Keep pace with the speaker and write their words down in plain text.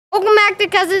Welcome back to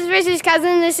Cousins vs.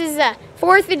 Cousins. This is the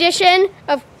 4th edition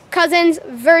of Cousins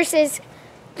versus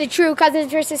the true Cousins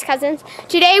versus Cousins.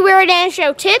 Today we're going to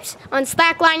show tips on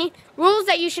slacklining, rules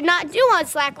that you should not do on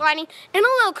slacklining, and a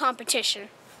little competition.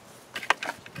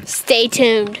 Stay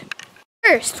tuned.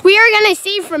 First, we are going to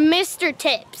see from Mr.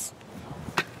 Tips.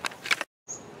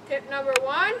 Tip number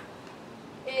 1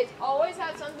 is always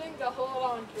have something to hold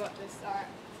on to at the start.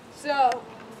 So,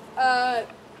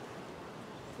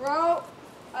 throw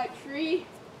a tree,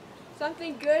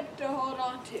 something good to hold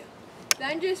on to.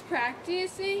 Then just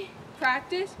practice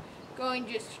going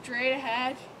just straight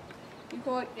ahead. You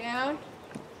pull it down.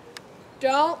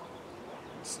 Don't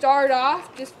start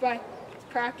off just by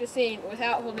practicing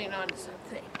without holding on to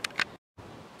something.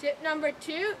 Tip number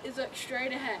 2 is look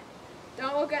straight ahead.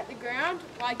 Don't look at the ground.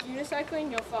 Like unicycling,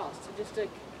 you'll fall. So just look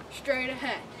straight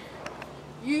ahead.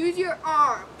 Use your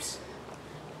arms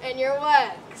and your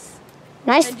legs.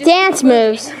 Nice dance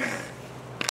moves.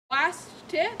 Last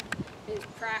tip is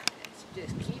practice.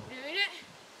 Just keep doing it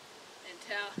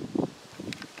until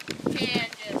you can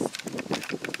just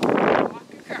walk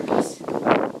across.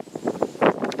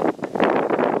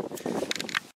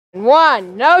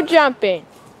 1, no jumping.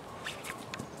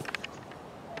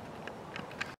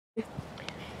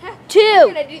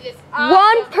 2,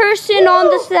 one person on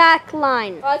the slack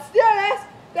line. Let's do this.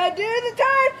 Now do the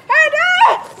turn and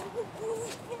dance.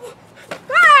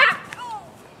 Ah!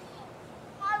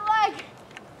 My leg.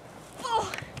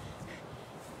 Oh.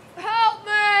 Help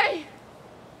me.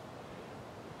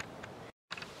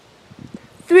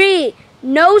 3,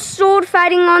 no sword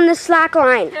fighting on the slack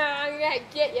line. I'm gonna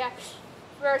get ya.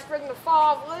 First bring the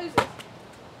fall of losers.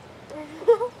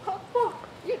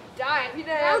 You die if you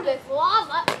didn't have this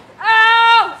lava.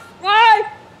 Oh!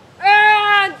 My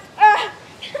hand!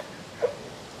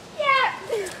 Yeah!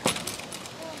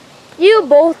 You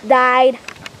both died.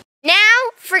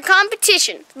 Now for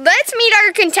competition. Let's meet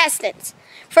our contestants.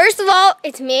 First of all,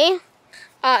 it's me,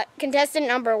 contestant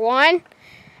number 1.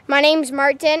 My name's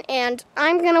Martin, and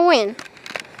I'm gonna win.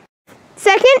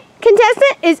 Second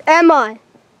contestant is Emma.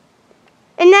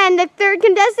 And then the third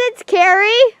contestant's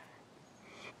Carrie.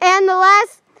 And the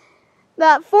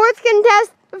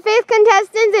fifth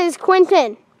contestant is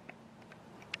Quentin.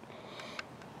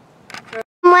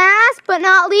 Last but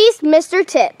not least, Mr.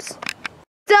 Tips.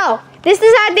 So, this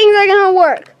is how things are going to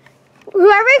work.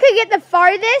 Whoever could get the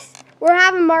farthest, we'll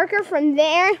have a marker from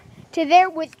there to there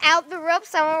without the rope.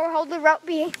 Someone will hold the rope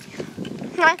wins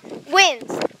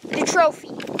the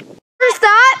trophy. First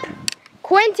up,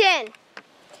 Quentin.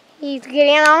 He's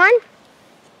getting on.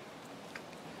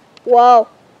 Whoa.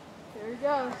 There he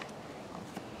goes.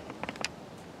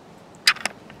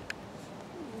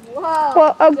 Whoa.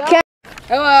 Well, okay.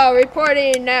 Hello,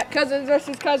 reporting at Cousins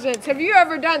versus Cousins. Have you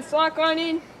ever done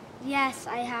slacklining? Yes,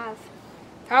 I have.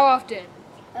 How often?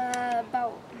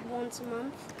 About once a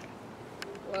month.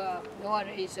 Well, no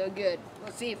wonder he's so good.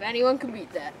 Let's see if anyone can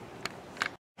beat that.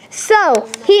 So,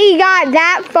 he got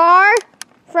that far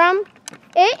from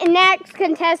it. Next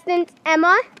contestant,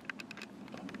 Emma.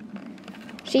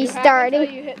 She's starting.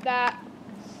 Until you hit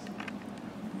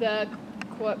the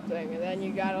clip thing, and then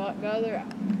you gotta let go of the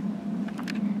rope.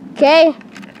 Okay,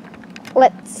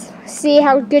 let's see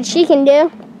how good she can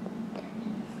do.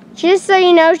 Just so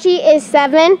you know, she is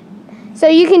 7, so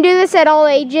you can do this at all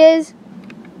ages.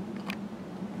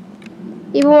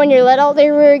 Even when you're little,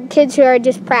 there were kids who are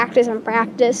just practice, and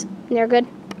they're good.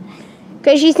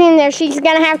 Because she's in there, she's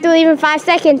gonna have to leave in 5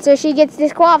 seconds, so she gets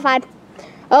disqualified.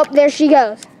 Oh, there she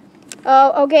goes.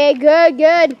 Oh, okay, good.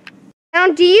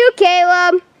 Down to you,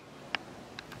 Caleb.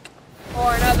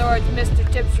 Or in other words, Mr.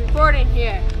 Tips reporting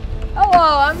here.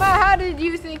 Hello, Emma. How did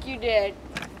you think you did?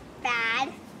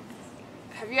 Bad.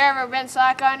 Have you ever been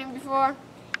slacklining before?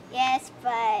 Yes,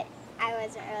 but I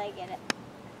wasn't really good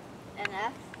at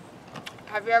enough.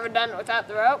 Have you ever done it without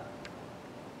the rope?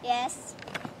 Yes.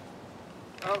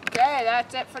 Okay,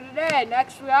 that's it for today.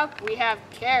 Next up, we have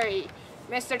Carrie.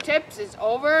 Mr. Tips is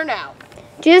over and out.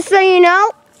 Just so you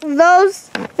know,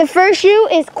 the first shoe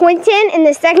is Quentin and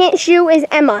the second shoe is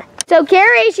Emma. So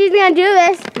Carrie, she's gonna do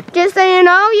this. Just so you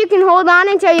know, you can hold on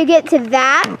until you get to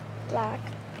that. Black.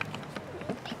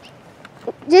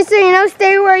 Just so you know,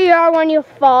 stay where you are when you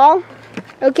fall.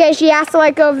 Okay, she has to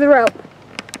let go of the rope.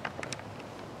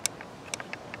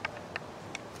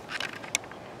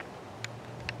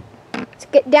 Let's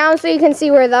get down so you can see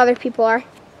where the other people are.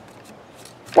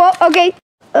 Well, okay.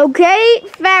 Okay,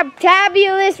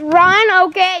 fabulous run.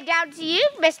 Okay, down to you,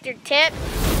 Mr. Tip.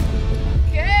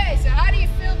 Okay, so how do you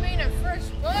feel being in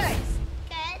first place?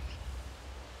 Good.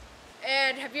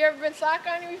 And have you ever been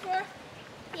slacklining before?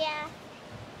 Yeah.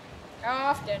 How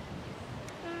often?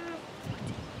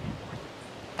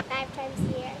 5 times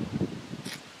a year.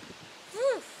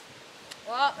 Whew.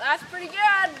 Well, that's pretty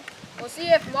good. We'll see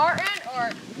if Martin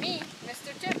or me,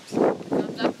 Mr. Tips,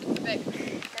 comes up with the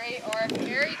victory or if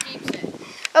Carrie keeps it.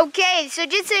 Okay, so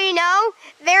just so you know,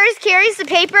 there's Carrie's the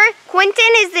paper,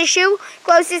 Quentin is the shoe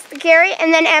closest to Carrie,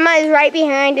 and then Emma is right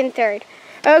behind in third.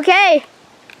 Okay.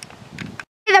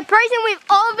 The person we've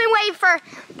all been waiting for,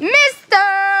 Mr.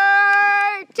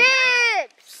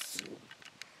 Tips.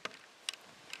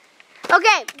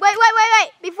 Okay, wait.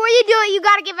 Before you do it, you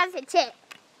gotta give us a tip.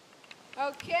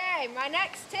 Okay, my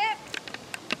next tip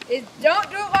is don't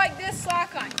do it like this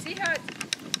slackline. See how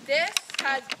this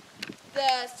has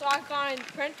the slackline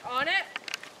print on it,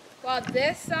 while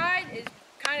this side is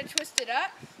kind of twisted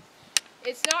up.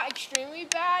 It's not extremely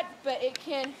bad, but it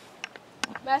can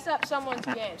mess up someone's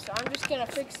game. So I'm just gonna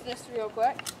fix this real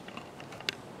quick.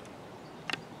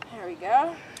 There we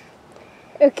go.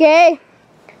 Okay.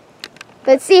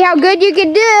 Let's see how good you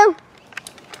can do.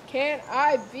 Can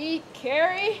I beat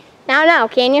Carrie? No,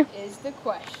 can you? Is the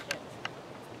question.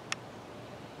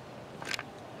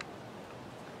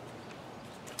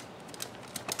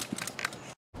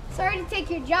 Sorry to take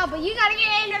your job, but you gotta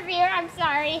get interviewed. I'm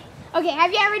sorry. Okay,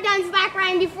 have you ever done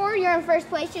Slackline before? You're in first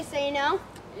place, just so you know.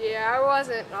 Yeah, I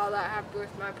wasn't all that happy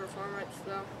with my performance,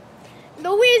 though. The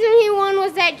reason he won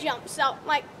was that jump. So,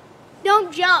 like,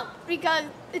 don't jump because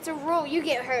it's a rule. You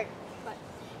get hurt. But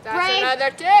That's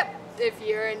another tip. If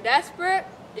you're in desperate,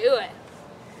 do it.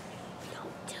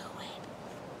 Don't do it.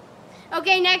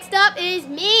 Okay, next up is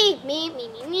me. Me.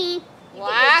 You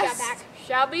Last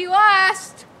shall be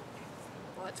last.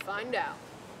 Let's find out.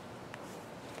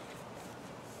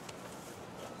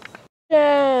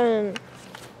 Okay,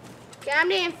 I'm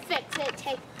gonna fix it.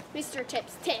 Take Mr.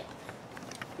 Tips' tip.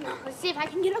 Let's see if I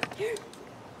can get up here.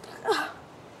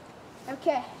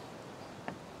 Okay.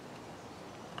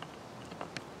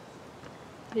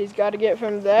 He's got to get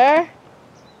from there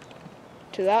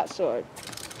to that sword.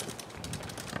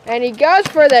 And he goes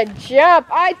for the jump.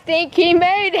 I think he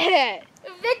made it.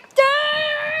 Victor!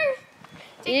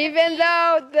 Even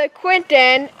though the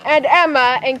Quentin and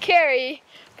Emma and Carrie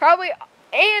probably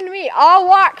and me all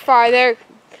walk farther,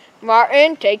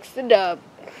 Martin takes the dub.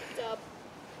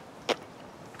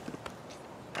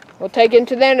 We'll take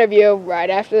into the interview right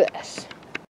after this.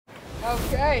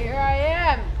 Okay, here I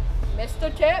am,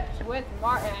 Mr. Tips with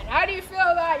Martin. How do you feel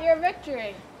about your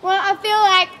victory? Well, I feel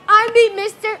like I beat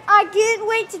Mr. I can't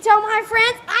wait to tell my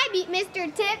friends I beat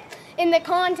Mr. Tip in the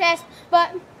contest.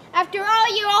 But after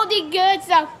all, you all did good,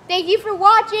 so thank you for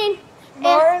watching.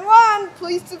 Martin won.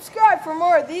 Please subscribe for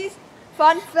more of these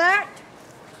fun fact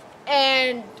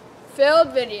and filled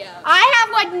videos. I have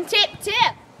one tip.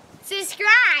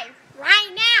 Subscribe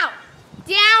right now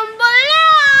down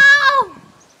below.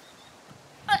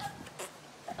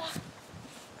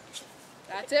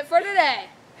 That's it for today.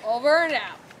 Over and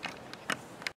out.